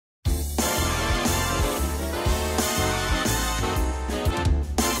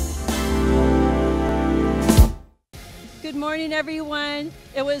Good morning, everyone.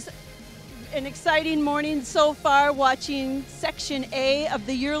 It was an exciting morning so far watching Section A of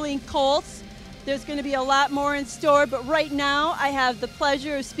the yearling colts. There's going to be a lot more in store, but right now I have the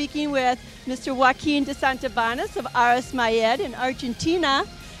pleasure of speaking with Mr. Joaquin de Santibañes of AHWC in Argentina.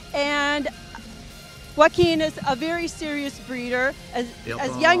 And Joaquin is a very serious breeder. As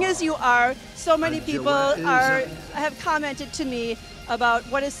young as you are, so many people have commented to me about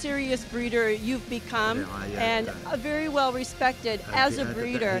what a serious breeder you've become, and very well respected as a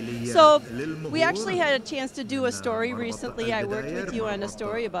breeder. So we actually had a chance to do a story recently. I worked with you on a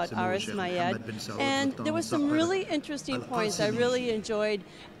story about AHWC, and there was some really interesting points I really enjoyed.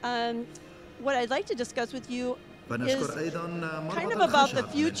 What I'd like to discuss with you is kind of about the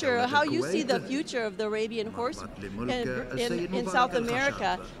future, how you see the future of the Arabian horse in South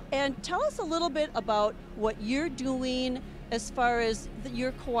America. And tell us a little bit about what you're doing as far as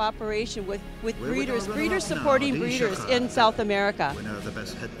your cooperation with breeders supporting breeders in South America.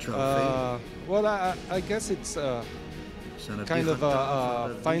 Well, I guess it's kind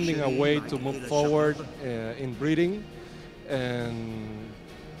of finding a way to move forward in breeding and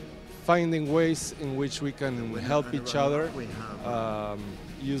finding ways in which we can help each other,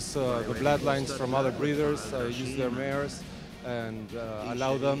 use the bloodlines from other breeders, use their mares, and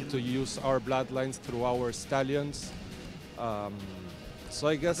allow them to use our bloodlines through our stallions. So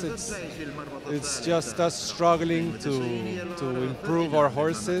I guess it's just us struggling to improve our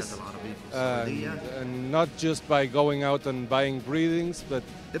horses, and not just by going out and buying breedings, but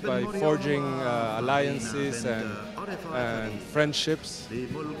by forging alliances and friendships,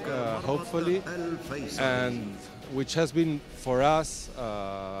 hopefully, and which has been for us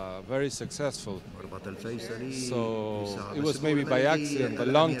very successful. So it was maybe by accident. A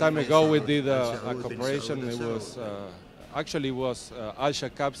long time ago we did a cooperation. It was actually was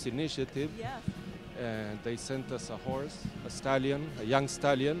Shaqab's initiative, and they sent us a horse, a stallion, a young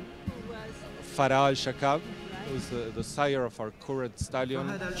stallion, Farah Shaqab, who's the sire of our current stallion,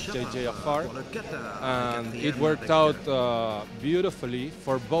 JJ. And it worked out beautifully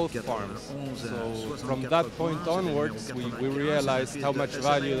for both farms. So from that point onwards, we realized how much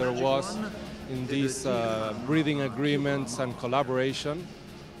value there was in these breeding agreements and collaboration,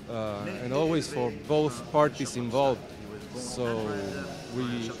 and always for both parties involved. So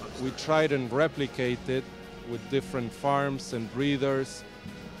we tried and replicated with different farms and breeders.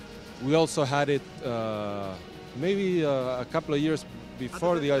 We also had it maybe a couple of years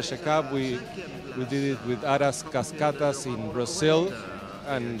before the Shaqab. We did it with Aras Cascatas in Brazil,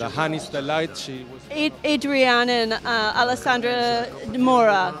 and the Hanis Delight. She was Adrian and Alessandra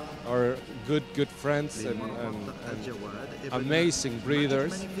Mora. Our good friends and amazing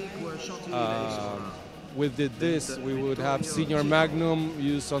breeders. We did this, we would have Senior Magnum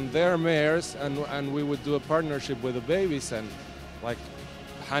use on their mares, and we would do a partnership with the babies, and like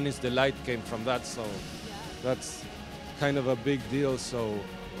Hanis Delight came from that, so that's kind of a big deal. So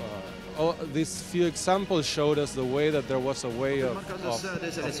these few examples showed us the way that there was a way of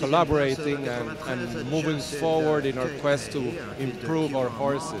collaborating and moving forward in our quest to improve our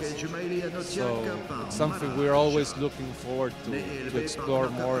horses. So it's something we're always looking forward to explore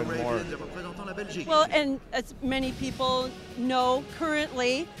more and more. Well, and as many people know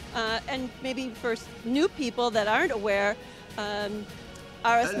currently, and maybe for new people that aren't aware,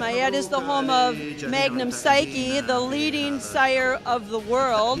 AHWC is the home of Magnum Psyche, the leading sire of the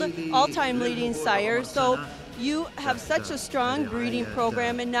world, all-time leading sire. So you have such a strong breeding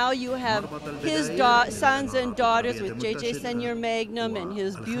program, and now you have his sons and daughters with JJ Senior Magnum and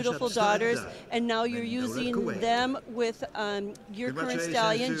his beautiful daughters, and now you're using them with your current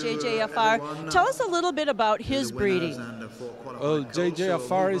stallion, JJ. Tell us a little bit about his breeding. Well,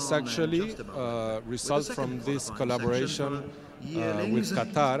 JJ is actually a result from this collaboration with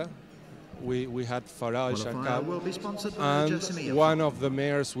Qatar. We had Farah Shaqab, and one of the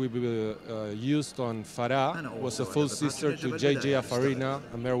mares we used on Farah was a full sister to JJ Afarina,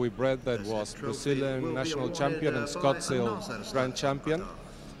 a mare we bred that was Brazilian national champion and Scottsdale Grand Champion.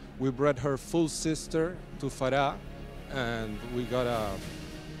 We bred her full sister to Farah, and we got a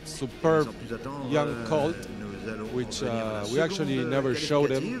superb young colt, which we actually never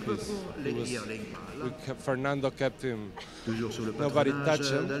showed him. Fernando kept him, nobody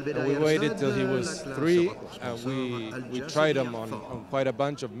touched him. And we waited till he was 3, and we tried him on quite a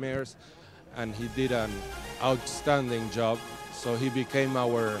bunch of mares, and he did an outstanding job. So he became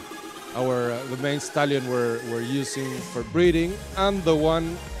the main stallion we're using for breeding, and the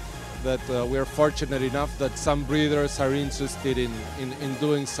one that we're fortunate enough that some breeders are interested in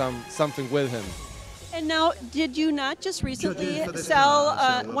doing something with him. And now, did you not just recently sell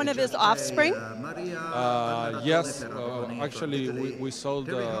one of his offspring? Yes, actually we sold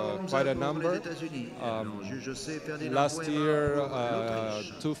quite a number. Last year,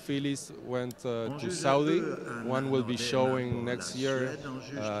 2 fillies went to Saudi. One will be showing next year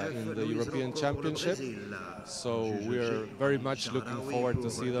in the European Championship. So we're very much looking forward to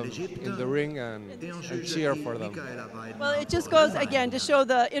see them in the ring and cheer for them. Well, it just goes again to show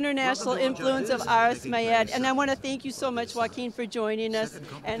the international influence of Aras Mayed. And I want to thank you so much, Joaquin, for joining us.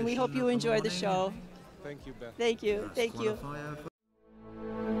 And we hope you enjoy the show. Thank you, Beth. Thank you. Thank you.